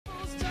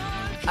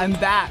I'm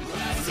back.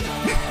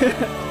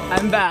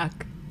 I'm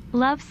back.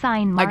 Love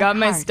sign Mark I got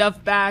my heart.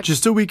 stuff back.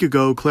 Just a week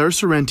ago, Clara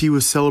Sorrenti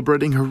was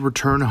celebrating her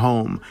return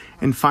home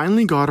and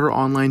finally got her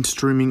online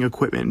streaming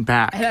equipment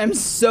back. And I'm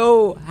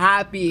so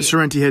happy.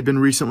 Sorrenti had been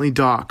recently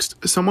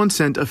doxxed. Someone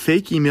sent a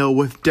fake email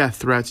with death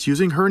threats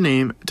using her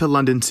name to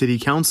London city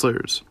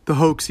councillors. The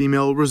hoax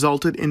email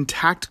resulted in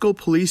tactical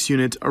police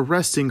units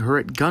arresting her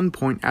at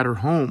gunpoint at her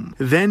home.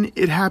 Then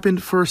it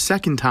happened for a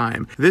second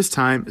time. This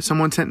time,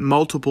 someone sent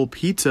multiple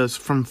pizzas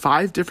from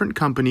 5 different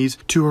companies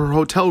to her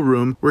hotel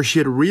room where she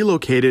had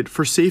relocated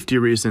for safety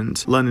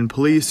reasons. London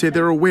police say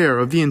they're aware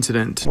of the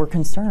incident. We're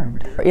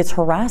concerned. It's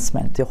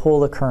harassment. The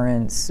whole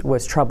occurrence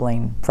was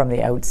troubling from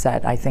the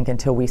outset, I think,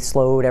 until we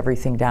slowed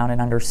everything down and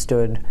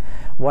understood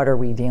what are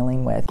we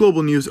dealing with.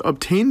 Global News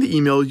obtained the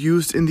email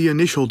used in the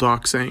initial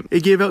doxing.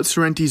 It gave out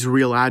Sorrenti's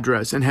real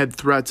address and had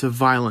threats of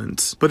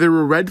violence. But there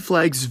were red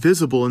flags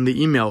visible in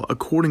the email,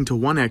 according to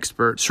one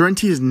expert.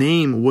 Sorrenti's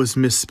name was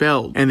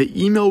misspelled, and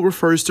the email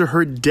refers to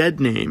her dead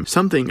name,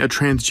 something a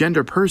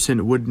transgender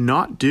person would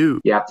not do.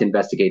 You have to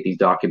investigate these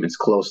documents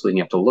closely, and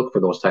you have to look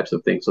for those types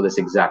of things so this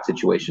exact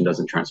situation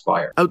doesn't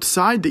transpire.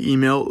 Outside the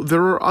email,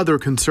 there are other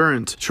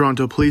concerns.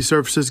 Toronto Police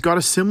Services got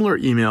a similar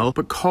email,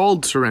 but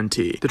called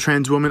Sorrenti. The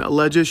trans woman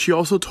alleges she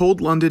also told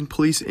London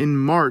police in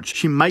March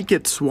she might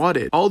get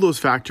swatted. All those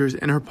factors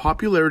and her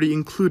popularity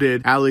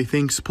included, Ali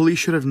thinks police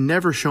should have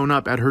never shown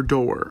up at her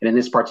door. And in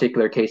this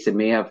particular case, it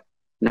may have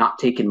not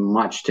taken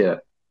much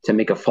to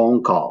make a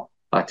phone call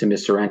to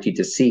Ms. Sorrenti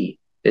to see,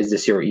 is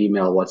this your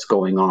email? What's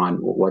going on?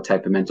 What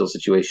type of mental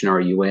situation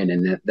are you in?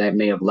 And that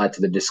may have led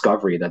to the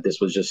discovery that this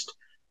was just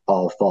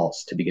all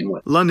false to begin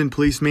with. London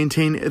police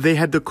maintain they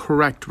had the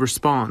correct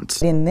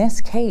response. In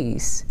this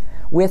case,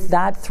 with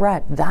that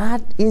threat,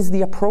 that is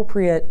the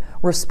appropriate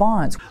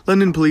response.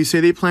 London police say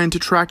they plan to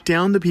track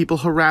down the people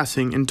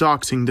harassing and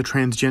doxing the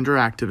transgender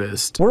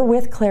activist. We're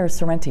with Clara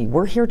Sorrenti.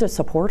 We're here to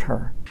support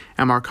her.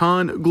 Ahmar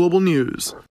Khan, Global News.